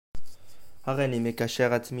הריני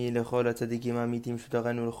מקשר עצמי לכל הצדיקים האמיתים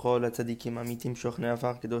שותרנו לכל הצדיקים האמיתים שוכני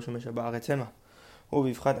עפר קדוש ומשבח ארצנו.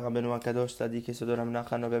 ובבחת רבנו הקדוש צדיק יסוד עולם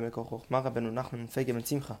נחמן ובמקור חוכמה רבנו נחמן פגה בן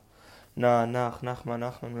שמחה. נחמן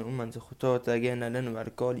מאומן זכותו תגן עלינו ועל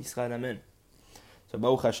כל ישראל אמן. So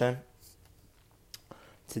Baruch Hashem,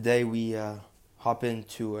 today we hop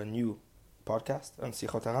into a new podcast on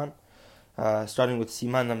Sichot Haran, starting with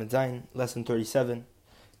Siman Lamed Zayin, lesson 37,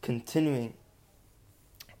 continuing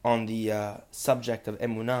on the subject of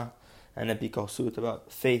emunah and epikorsut, about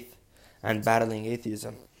faith and battling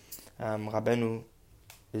atheism. Rabeinu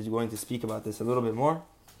is going to speak about this a little bit more,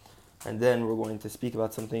 and then we're going to speak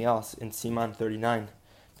about something else in Siman 39,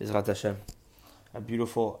 Bezrat Hashem. A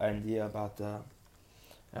beautiful idea about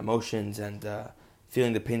emotions and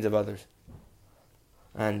feeling the pains of others.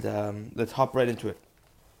 And let's hop right into it.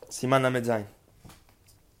 Siman Lamed Zayin.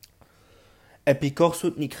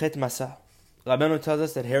 Epikorsut nikret masa. Rabeinu tells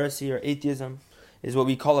us that heresy or atheism is what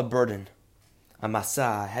we call a burden, a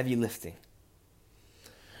masa, heavy lifting.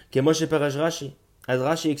 Kemoshe Peresh Rashi, as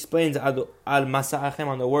Rashi explains al masa'achem,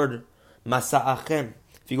 on the word masa'achem.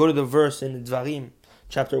 If you go to the verse in Dvarim,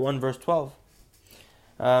 chapter 1, verse 12,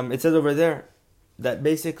 it says over there that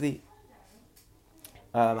basically,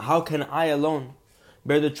 how can I alone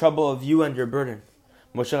bear the trouble of you and your burden?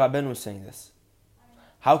 Moshe Rabeinu is saying this.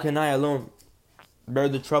 How can I alone bear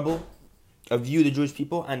the trouble of you, the Jewish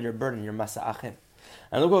people, and your burden, your masa'achem?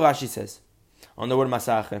 And look what Rashi says on the word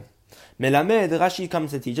masa'achem. Melamed, Rashi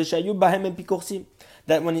comes to teach us that when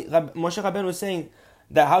Moshe Rabeinu was saying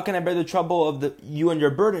that how can I bear the trouble of you and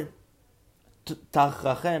your burden,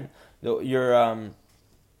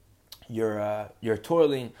 your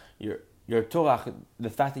toiling, your torah, the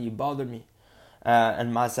fact that you bothered me,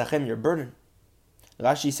 and masa'achem, your burden.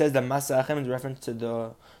 Rashi says that masa'achem is reference to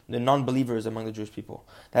the non-believers among the Jewish people.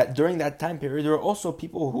 That during that time period, there were also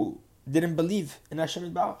people who didn't believe in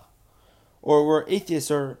Hashem Yitbarach, or were atheists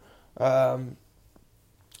or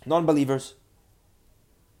non-believers.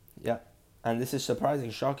 Yeah, and this is surprising,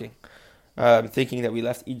 shocking. Thinking that we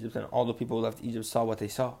left Egypt and all the people who left Egypt saw what they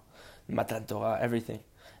saw, Matan Torah, everything,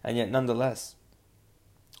 and yet nonetheless,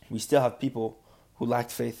 we still have people who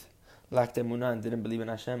lacked faith, lacked emunah, and didn't believe in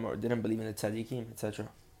Hashem or didn't believe in the tzadikim, etc.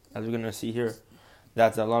 As we're going to see here,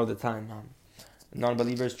 that's a lot of the time.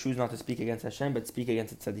 Non-believers choose not to speak against Hashem, but speak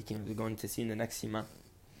against the tzadikim. We're going to see in the next siman.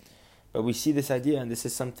 But we see this idea, and this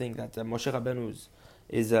is something that Moshe Rabeinu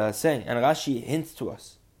is saying, and Rashi hints to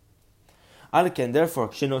us. Alken, therefore,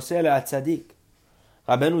 tzadik.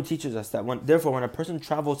 Rabeinu teaches us that when a person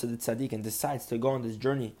travels to the tzadik and decides to go on this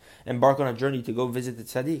journey, embark on a journey to go visit the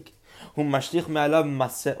tzadik,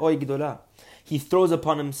 he throws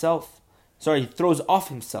off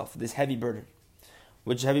himself this heavy burden.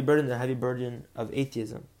 Which heavy burden? The heavy burden of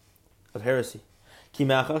atheism, of heresy.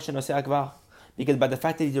 Because by the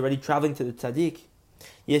fact that he's already traveling to the tzaddik,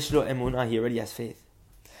 yeshlo emunah, he already has faith.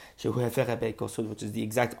 Which is the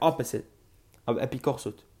exact opposite of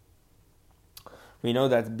epikorsut. We know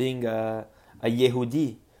that being a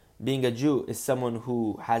Yehudi, being a Jew, is someone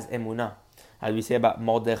who has emunah. As we say about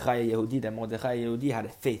Mordechai Yehudi, that Mordechai Yehudi had a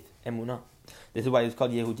faith, emunah. This is why it's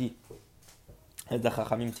called Yehudi, as the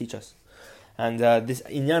Chachamim teach us. And this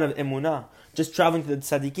inyan of emunah, just traveling to the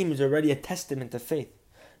tzadikim, is already a testament of faith,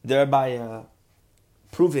 thereby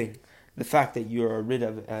proving the fact that you're rid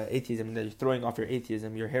of atheism, that you're throwing off your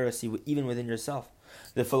atheism, your heresy, even within yourself,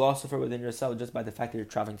 the philosopher within yourself, just by the fact that you're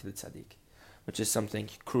traveling to the tzaddik, which is something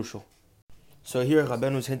crucial. So here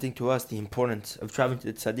Rabeinu is hinting to us the importance of traveling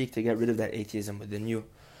to the tzaddik to get rid of that atheism within you,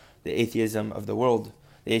 the atheism of the world,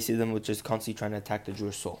 the atheism which is constantly trying to attack the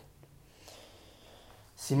Jewish soul.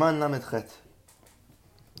 Siman Lamed Chet,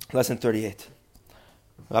 lesson 38.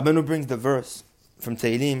 Rabeinu brings the verse from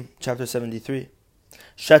Tehillim, chapter 73.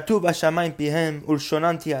 Shatu v'shamayim pihem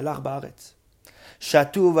ulshonanti alach ba'aretz.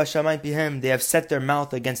 Shatu v'shamayim pihem, they have set their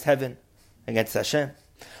mouth against heaven, against Hashem.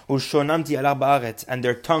 Ulshonanti alach ba'aretz, and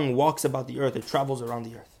their tongue walks about the earth, it travels around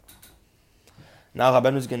the earth. Now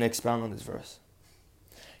Rabeinu is going to expound on this verse.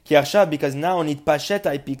 Ki achshav, because now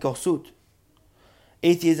nitpasheta epikorsut,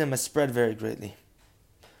 atheism has spread very greatly.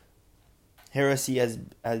 Heresy has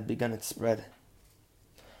begun its spread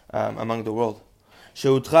among the world.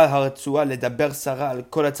 And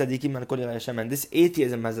this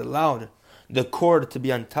atheism has allowed the cord to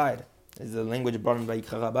be untied. This is the language brought in by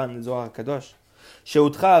Rabban, the Zohar HaKadosh.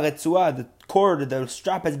 The cord, the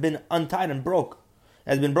strap has been untied and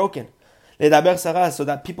has been broken. So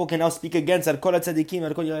that people can now speak against against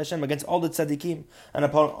all the tzadikim, and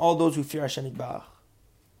upon all those who fear Hashem Yitbarach.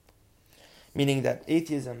 Meaning that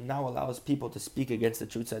atheism now allows people to speak against the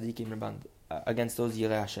true tzadikim, against those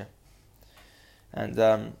Yirei Hashem.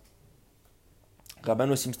 And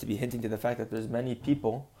Rabeinu seems to be hinting to the fact that there's many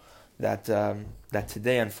people that that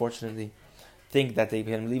today, unfortunately, think that they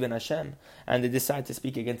can believe in Hashem, and they decide to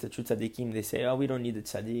speak against the true tzadikim. They say, "Oh, we don't need the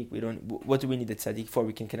tzadik. What do we need the tzadik for?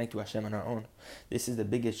 We can connect to Hashem on our own." This is the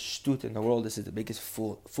biggest shtut in the world. This is the biggest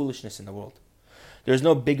foolishness in the world. There's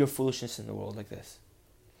no bigger foolishness in the world like this,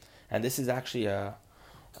 and this is actually a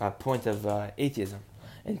point of atheism,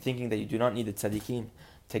 in thinking that you do not need the tzadikim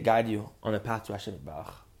to guide you on the path to Hashem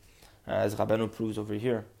Yitbarach. As Rabeinu proves over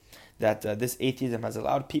here, that this atheism has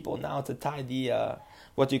allowed people now to tie the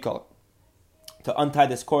to untie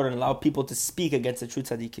this cord and allow people to speak against the true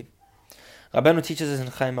tzadikim. Rabeinu teaches us in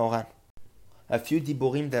Haran a few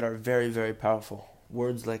diborim that are very, very powerful.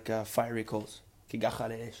 Words like fiery coals.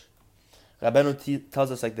 Rabeinu tells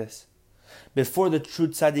us like this: before the true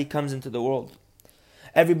tzadik comes into the world,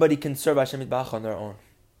 everybody can serve Hashem Yitbarach on their own.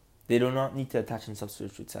 They do not need to attach themselves to the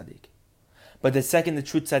true tzaddik. But the second the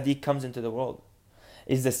true tzaddik comes into the world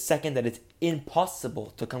is the second that it's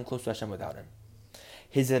impossible to come close to Hashem without him.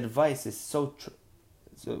 His advice is so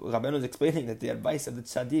Rabeinu is explaining that the advice of the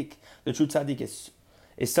tzaddik, the true tzaddik, is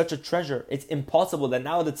such a treasure. It's impossible that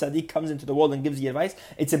now the tzaddik comes into the world and gives the advice,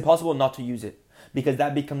 it's impossible not to use it, because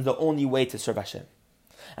that becomes the only way to serve Hashem.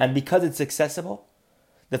 And because it's accessible,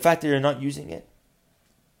 the fact that you're not using it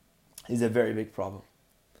is a very big problem.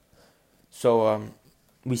 So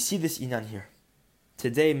we see this inan here.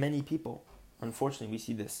 Today, many people, unfortunately, we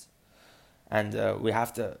see this, and we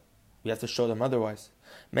have to show them otherwise.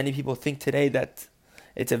 Many people think today that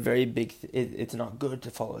it's a very big. It's not good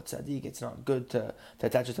to follow a tzaddik. It's not good to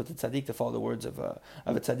attach yourself to tzaddik, to follow the words of a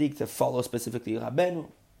tzaddik, to follow specifically Rabeinu,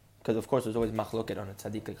 because of course there's always machloket on a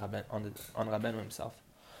tzaddik like on Rabeinu himself,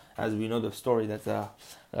 as we know the story that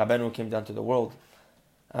Rabeinu came down to the world.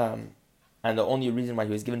 And the only reason why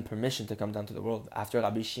he was given permission to come down to the world, after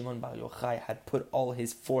Rabbi Shimon Bar Yochai had put all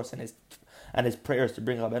his force and his prayers to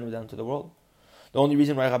bring Rabeinu down to the world, the only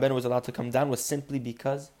reason why Rabeinu was allowed to come down was simply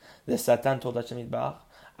because the Satan told Hashem Yitbarach,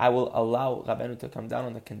 I will allow Rabeinu to come down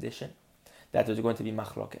on the condition that there's going to be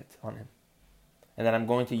machloket on him, and that I'm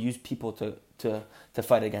going to use people to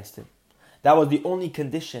fight against him. That was the only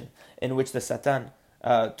condition in which the Satan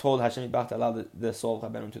told Hashem Yitbarach to allow the soul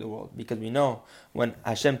of Rabeinu into the world. Because we know when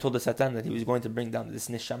Hashem told the Satan that he was going to bring down this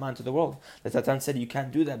neshama into the world, the Satan said, you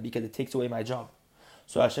can't do that because it takes away my job.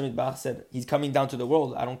 So Hashem Yitbarach said, he's coming down to the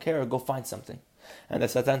world, I don't care, go find something. And the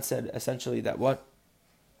Satan said essentially that what?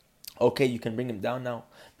 Okay, you can bring him down now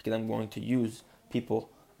because I'm going to use people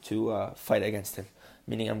to fight against him.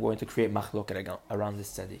 Meaning I'm going to create machloket around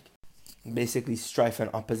this tzaddik. Basically strife and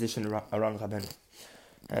opposition around Rabeinu.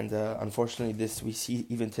 And unfortunately, this we see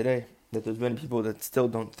even today, that there's many people that still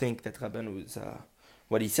don't think that Rabeinu is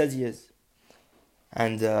what he says he is.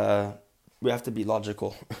 And we have to be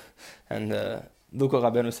logical. And look what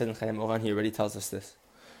Rabeinu said in Haran, he already tells us this.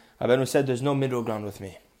 Rabeinu said, there's no middle ground with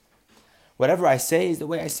me. Whatever I say is the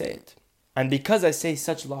way I say it. And because I say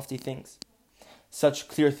such lofty things, such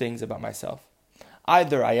clear things about myself,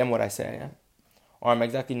 either I am what I say I am, or I'm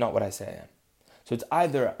exactly not what I say I am. So it's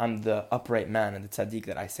either I'm the upright man and the tzaddik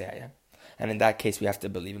that I say I am, and in that case we have to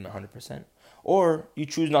believe him 100%, or you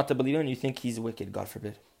choose not to believe him and you think he's wicked, God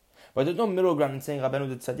forbid. But there's no middle ground in saying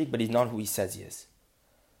Rabeinu is the tzaddik, but he's not who he says he is.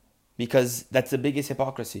 Because that's the biggest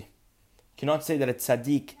hypocrisy. You cannot say that a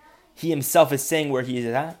tzaddik, he himself is saying where he is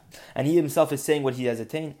at, and he himself is saying what he has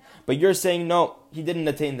attained, but you're saying, no, he didn't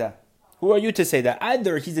attain that. Who are you to say that?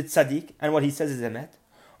 Either he's a tzaddik, and what he says is emet,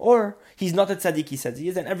 or he's not a tzaddik he says he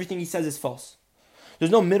is, and everything he says is false.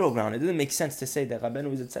 There's no middle ground. It doesn't make sense to say that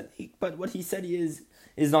Rabeinu is a tzaddik, but what he said he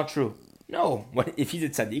is not true. No, if he's a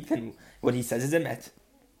tzaddik, then what he says is emet.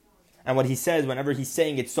 And what he says, whenever he's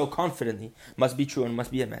saying it so confidently, must be true and must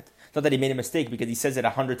be emet. It's not that he made a mistake because he says it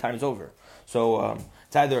 100 times over. So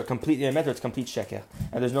it's either completely emet or it's complete sheker.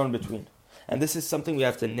 And there's no in between. And this is something we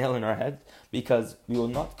have to nail in our head, because we will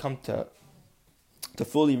not come to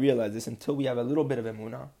fully realize this until we have a little bit of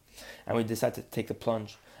emunah and we decide to take the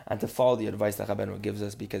plunge and to follow the advice that Rabeinu gives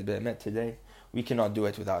us, because be'emet today, we cannot do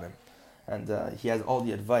it without him. And he has all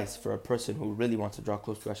the advice for a person who really wants to draw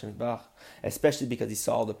close to Hashem Yitbarach, especially because he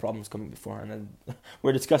saw all the problems coming before. And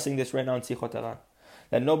we're discussing this right now in Sichot Haran,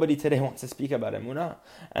 that nobody today wants to speak about emunah.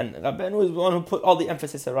 And Rabeinu is the one who put all the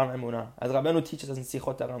emphasis around emunah. As Rabeinu teaches us in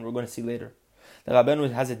Sichot Haran, we're going to see later, that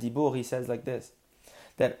Rabeinu has a dibur, he says like this,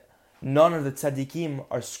 that none of the tzadikim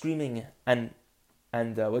are screaming and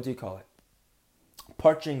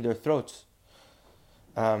parching their throats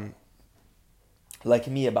like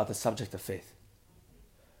me about the subject of faith.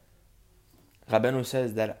 Rabeinu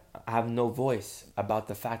says that I have no voice about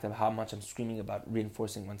the fact of how much I'm screaming about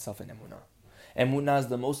reinforcing oneself in emunah. Emunah is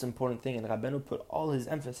the most important thing, and Rabeinu put all his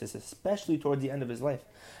emphasis, especially toward the end of his life,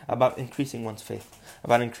 about increasing one's faith,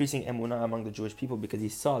 about increasing emunah among the Jewish people, because he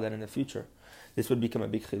saw that in the future this would become a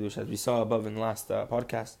big chidush, as we saw above in the last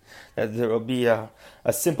podcast, that there will be a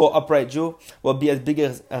simple upright Jew will be as big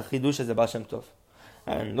as a chidush as the Baal Shem Tov.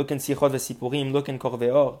 And look in Sichot v'Sipurim, look in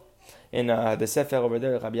Korveor, in the Sefer over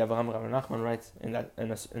there, Rabbi Avraham Rabbi Nachman writes in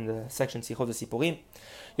the section Sichot v'Sipurim,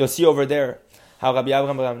 you'll see over there how Rabbi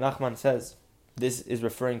Avraham Rabbi Nachman says this is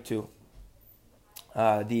referring to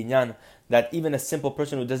the inyan that even a simple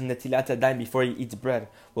person who does netilat yadayim before he eats bread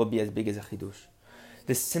will be as big as a chidush.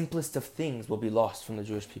 The simplest of things will be lost from the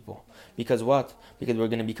Jewish people. Because what? Because we're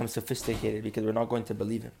going to become sophisticated, because we're not going to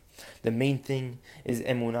believe him. The main thing is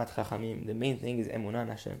emunat chachamim. The main thing is emunah in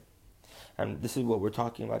Hashem. And this is what we're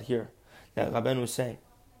talking about here. That Rabeinu was saying,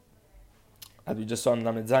 as we just saw in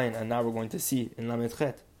Lamed Zayin, and now we're going to see in Lamed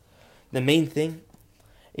Chet. The main thing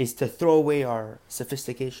is to throw away our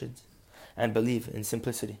sophistications and believe in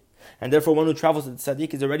simplicity. And therefore, one who travels to the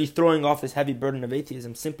tzadik is already throwing off this heavy burden of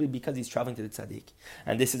atheism simply because he's traveling to the tzadik.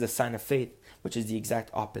 And this is a sign of faith, which is the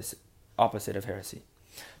exact opposite of heresy.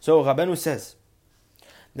 So Rabeinu says,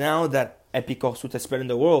 now that epikorsut has spread in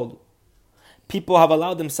the world, people have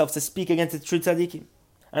allowed themselves to speak against the true tzadikim.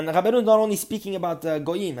 And Rabeinu is not only speaking about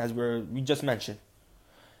goyim, as we just mentioned.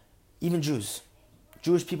 Even Jews,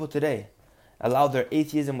 Jewish people today, allow their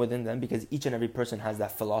atheism within them, because each and every person has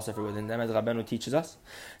that philosopher within them, as Rabeinu teaches us.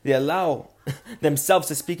 They allow themselves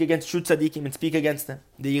to speak against true tzadikim and speak against them.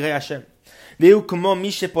 The Yirei Hashem.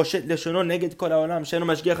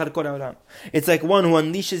 It's like one who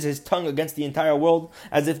unleashes his tongue against the entire world,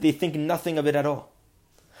 as if they think nothing of it at all.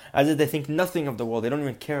 As if they think nothing of the world, they don't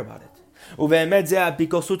even care about it. And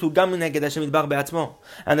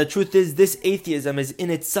the truth is, this atheism is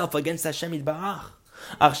in itself against Hashem Yitbarach.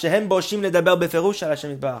 But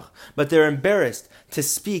they're embarrassed to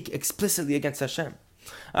speak explicitly against Hashem.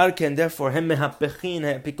 Therefore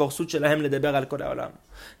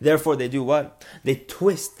they do what? They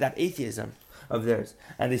twist that atheism of theirs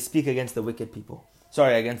and they speak against the wicked people.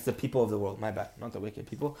 Sorry, against the people of the world. My bad, not the wicked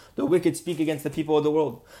people. The wicked speak against the people of the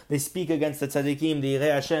world. They speak against the tzadikim, the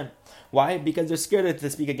Yirei Hashem. Why? Because they're scared to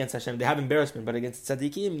speak against Hashem. They have embarrassment, but against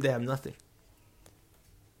tzadikim, they have nothing.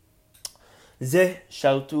 This is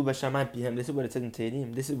what it says in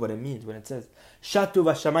Tehillim. This is what it means when it says Shatu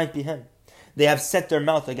v'shamayim pihem. They have set their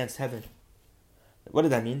mouth against heaven. What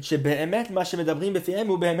does that mean?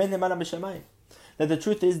 That the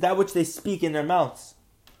truth is, that which they speak in their mouths,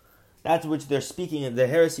 that which they're speaking in the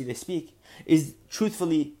heresy they speak, is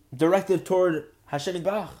truthfully directed toward Hashem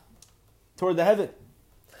Yitbarach, toward the heaven.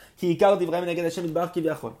 Because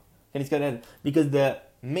the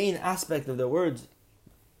main aspect of their words,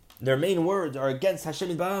 their main words are against Hashem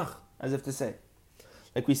Yitbarach, as if to say,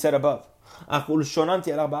 like we said above. But what's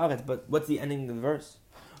the ending of the verse?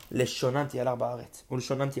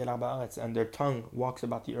 And their tongue walks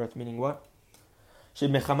about the earth, meaning what?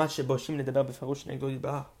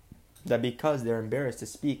 That because they're embarrassed to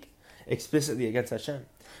speak explicitly against Hashem,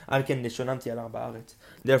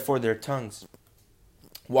 therefore their tongues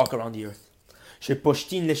walk around the earth.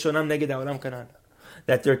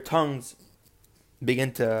 That their tongues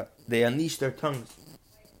they unleash their tongues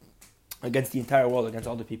against the entire world, against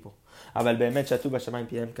all the people. But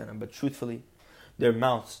truthfully, their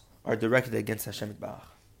mouths are directed against Hashem Yitbarach,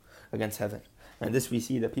 against heaven. And this we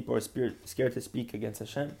see that people are scared to speak against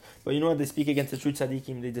Hashem. But you know what? They speak against the true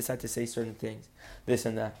tzadikim. They decide to say certain things, this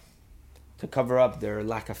and that, to cover up their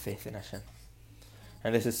lack of faith in Hashem.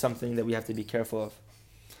 And this is something that we have to be careful of.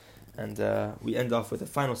 And we end off with a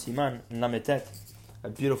final siman, Nametet, a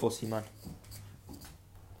beautiful siman.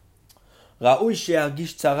 Rabeinu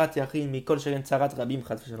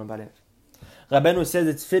says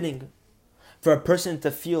it's fitting for a person to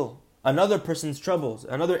feel another person's troubles,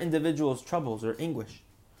 another individual's troubles or anguish.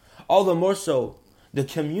 All the more so, the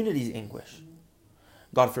community's anguish.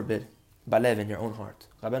 God forbid, balev, in your own heart.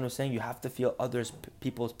 Rabeinu is saying you have to feel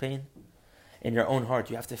people's pain in your own heart.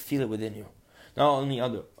 You have to feel it within you. Not only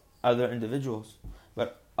other individuals,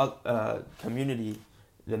 but community,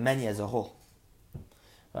 the many as a whole.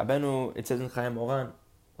 Rabeinu, it says in Chayim Moran,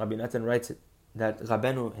 Rabbi Natan writes it, that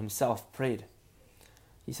Rabeinu himself prayed.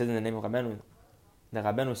 He says in the name of Rabeinu, that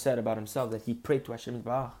Rabeinu said about himself that he prayed to Hashem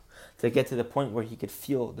Yitbarach to get to the point where he could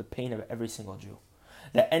feel the pain of every single Jew.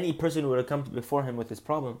 That any person who would have come before him with this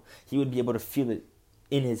problem, he would be able to feel it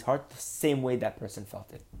in his heart the same way that person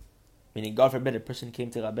felt it. Meaning, God forbid, a person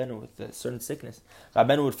came to Rabeinu with a certain sickness.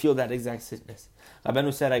 Rabeinu would feel that exact sickness.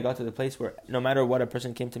 Rabeinu said, I got to the place where no matter what a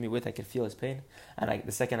person came to me with, I could feel his pain. And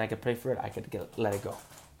the second I could pray for it, I could let it go.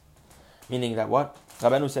 Meaning that what?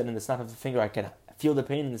 Rabeinu said, in the snap of a finger I can feel the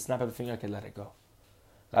pain, in the snap of a finger I can let it go.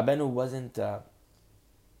 Rabeinu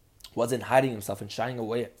wasn't hiding himself and shying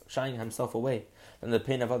himself away from the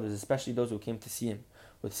pain of others, especially those who came to see him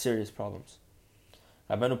with serious problems.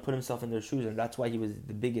 Rabeinu put himself in their shoes, and that's why he was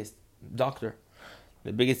the biggest doctor.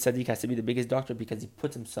 The biggest tzaddik has to be the biggest doctor because he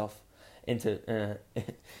puts himself into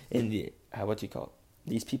in the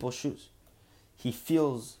these people's shoes. He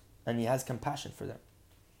feels and he has compassion for them.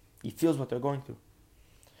 He feels what they're going through.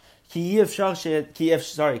 Because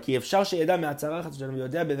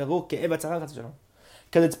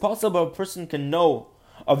it's possible a person can know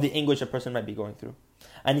of the anguish a person might be going through,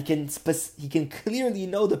 and he can clearly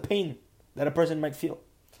know the pain that a person might feel.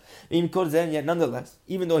 Yet nonetheless,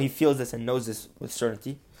 even though he feels this and knows this with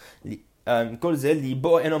certainty, his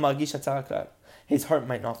heart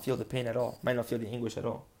might not feel the pain at all, might not feel the anguish at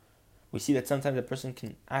all. We see that sometimes a person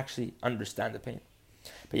can actually understand the pain,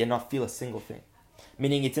 but yet not feel a single thing.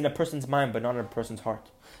 Meaning it's in a person's mind, but not in a person's heart.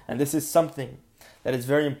 And this is something that is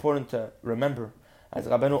very important to remember, as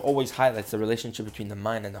Rabeinu always highlights the relationship between the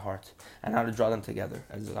mind and the heart, and how to draw them together.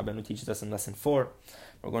 As Rabeinu teaches us in lesson 4,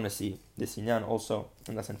 we're going to see this inyan also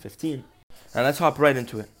in lesson 15. And let's hop right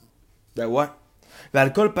into it. That what?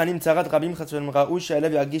 Rabeinu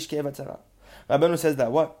says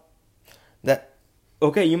that what? That,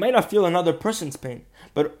 okay, you might not feel another person's pain,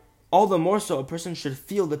 but all the more so a person should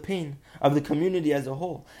feel the pain of the community as a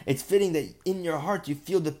whole. It's fitting that in your heart you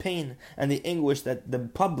feel the pain and the anguish that the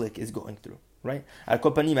public is going through, right? At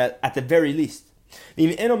the very least.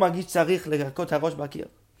 And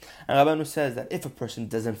Rabeinu says that if a person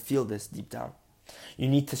doesn't feel this deep down, you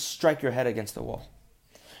need to strike your head against the wall.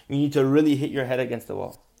 You need to really hit your head against the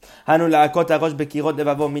wall. Meaning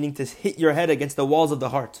to hit your head against the walls of the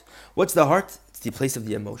heart. What's the heart? It's the place of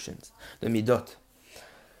the emotions, the midot.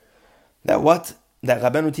 That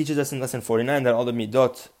Rabeinu teaches us in lesson 49 that all the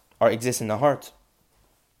midot exist in the heart.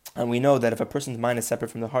 And we know that if a person's mind is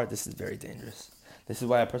separate from the heart, this is very dangerous. This is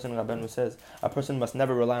why Rabeinu says, a person must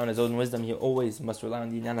never rely on his own wisdom. He always must rely on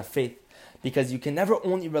the inyan of faith. Because you can never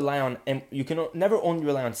only rely on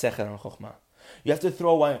sechel and chokhmah. You have to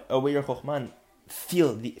throw away your chokhmah and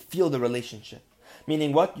feel the relationship.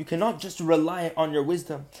 Meaning what? You cannot just rely on your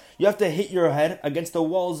wisdom. You have to hit your head against the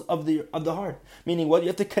walls of the heart. Meaning what? You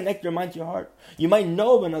have to connect your mind to your heart. You might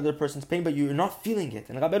know of another person's pain, but you're not feeling it.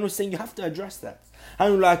 And Rabeinu is saying you have to address that.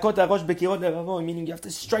 Meaning you have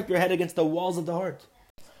to strike your head against the walls of the heart.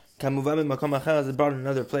 Is brought in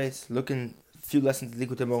another place. Look in a few lessons to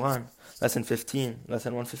Likutei Moharan, lesson 15,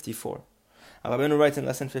 lesson 154. Rabeinu writes in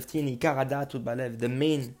lesson 15,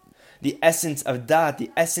 the essence of dat, the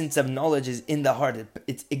essence of knowledge is in the heart.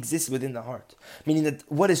 It exists within the heart. Meaning that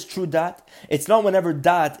what is true dat? It's not whenever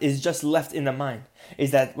dat is just left in the mind.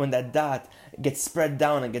 It's that when that dat gets spread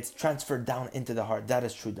down and gets transferred down into the heart. That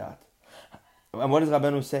is true dat. And what does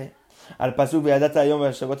Rabeinu say? Rabeinu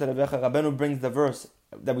brings the verse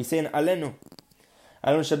that we say in Alenu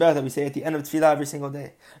that we say at the end of Tefillah every single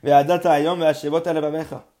day.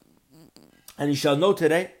 And you shall know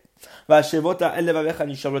today, and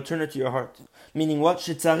you shall return it to your heart. Meaning what?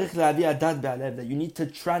 That you need to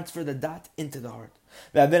transfer the dat into the heart.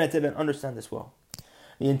 And understand this well.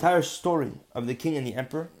 The entire story of the king and the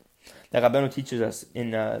emperor that Rabeinu teaches us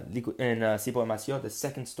in Sichot Masiot, the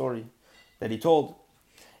second story that he told,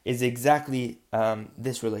 is exactly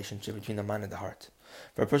this relationship between the mind and the heart.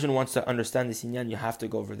 If a person wants to understand this inyan, you have to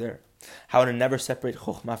go over there. How to never separate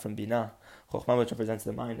chokhmah from binah. Chokhmah, which represents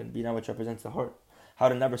the mind, and binah, which represents the heart. How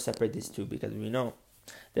to never separate these two, because we know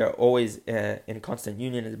they're always in constant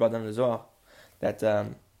union. It's brought down in the Zohar that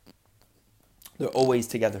they're always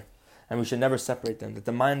together, and we should never separate them. That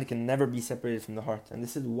the mind can never be separated from the heart, and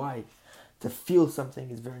this is why to feel something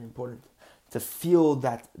is very important. To feel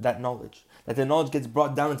that knowledge, that the knowledge gets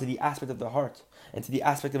brought down into the aspect of the heart, into the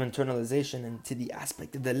aspect of internalization, and to the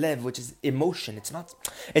aspect of the lev, which is emotion. It's not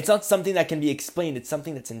something that can be explained. It's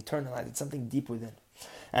something that's internalized. It's something deep within.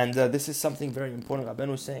 And this is something very important.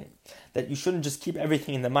 Rabeinu is saying that you shouldn't just keep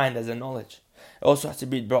everything in the mind as a knowledge. It also has to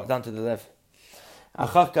be brought down to the lev.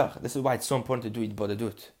 This is why it's so important to do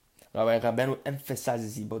Hitbodedut. Rabeinu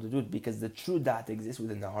emphasizes Hitbodedut because the true dat exists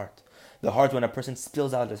within the heart. The heart, when a person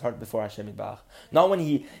spills out his heart before Hashem Yitbarach. Not when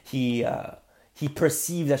he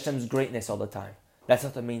perceives Hashem's greatness all the time. That's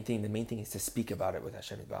not the main thing. The main thing is to speak about it with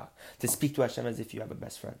Hashem Yitbarach. To speak to Hashem as if you have a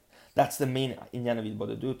best friend. That's the main inyan of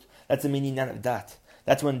Hitbodedut. That's the main inyan of dat.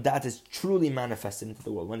 That's when dat is truly manifested into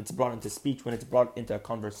the world. When it's brought into speech, when it's brought into a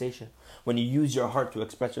conversation. When you use your heart to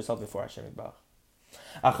express yourself before Hashem Yitbarach.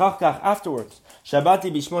 Afterwards,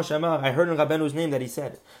 Shabbati bishmo shamar, I heard in Rabbeinu's name that he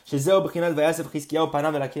said, Shezeu b'chinat v'yasef Chizkiyahu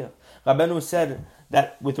panav el hakir. Rabbenu said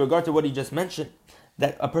that with regard to what he just mentioned,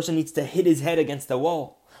 that a person needs to hit his head against the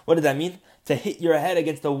wall. What does that mean? To hit your head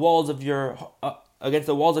against the walls of your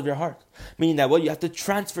heart. Meaning that you have to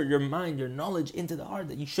transfer your mind, your knowledge into the heart.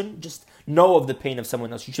 That you shouldn't just know of the pain of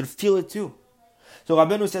someone else. You should feel it too. So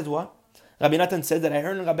Rabbenu says what? Rabbi Natan said that I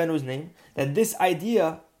heard in Rabbeinu's name that this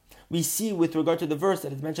idea we see with regard to the verse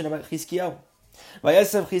that is mentioned about Chizkiyahu.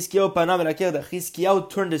 Vayasav Chizkiyahu panav el hakir, that Chizkiyahu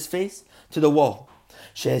turned his face to the wall.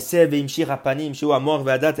 The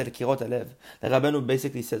Rabbenu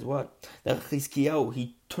basically says what? That Chizkiyahu,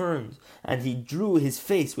 he turned and he drew his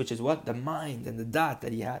face, which is what? The mind and the dat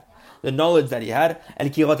that he had, the knowledge that he had, and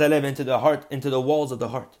kirot alev, into the heart, into the walls of the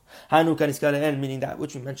heart. Meaning that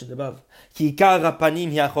which we mentioned above. That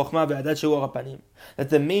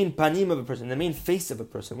the main panim of a person, the main face of a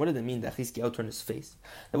person, what does it mean that Chizkiyahu turned his face?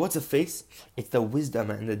 Now what's a face? It's the wisdom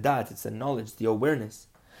and the dat, it's the knowledge, the awareness,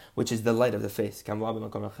 which is the light of the face,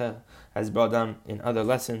 as brought down in other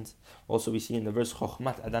lessons. Also we see in the verse,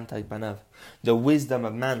 the wisdom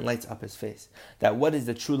of man lights up his face. That what is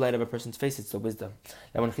the true light of a person's face? It's the wisdom.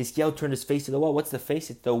 That when Chizkiyahu turned his face to the wall, what's the face?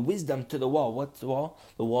 It's the wisdom to the wall. What's the wall?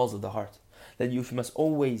 The walls of the heart. That you must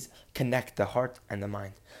always connect the heart and the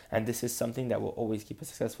mind. And this is something that will always keep us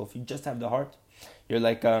successful. If you just have the heart, you're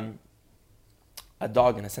like a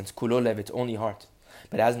dog in a sense. Kulolev, it's only heart.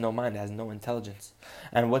 But it has no mind, it has no intelligence.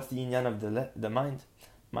 And what's the inyan of the mind?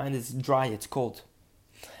 Mind is dry, it's cold.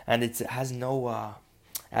 And it has no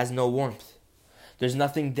warmth. There's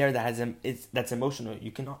nothing there that's emotional.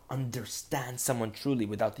 You cannot understand someone truly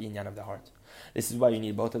without the inyan of the heart. This is why you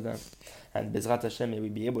need both of them. And Bezrat Hashem, may we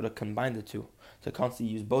be able to combine the two, to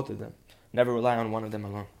constantly use both of them. Never rely on one of them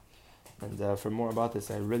alone. And for more about this,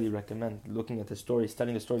 I really recommend looking at the story,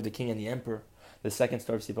 studying the story of the king and the emperor, the second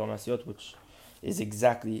story of Sipar Masiot, which is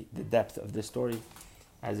exactly the depth of this story,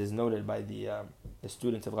 as is noted by the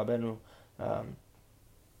students of Rabbeinu,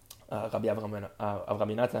 Rabbi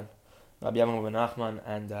Natan, Rabbi Avram ben Nachman,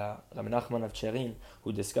 and Rabbi Nachman of Cherin,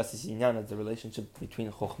 who discuss this inyan as the relationship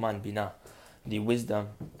between Chokhmah and Binah, the wisdom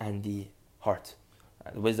and the heart,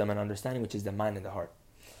 the wisdom and understanding, which is the mind and the heart.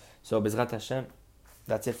 So, Bezrat Hashem,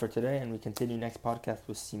 that's it for today, and we continue next podcast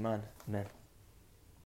with Siman. Amen.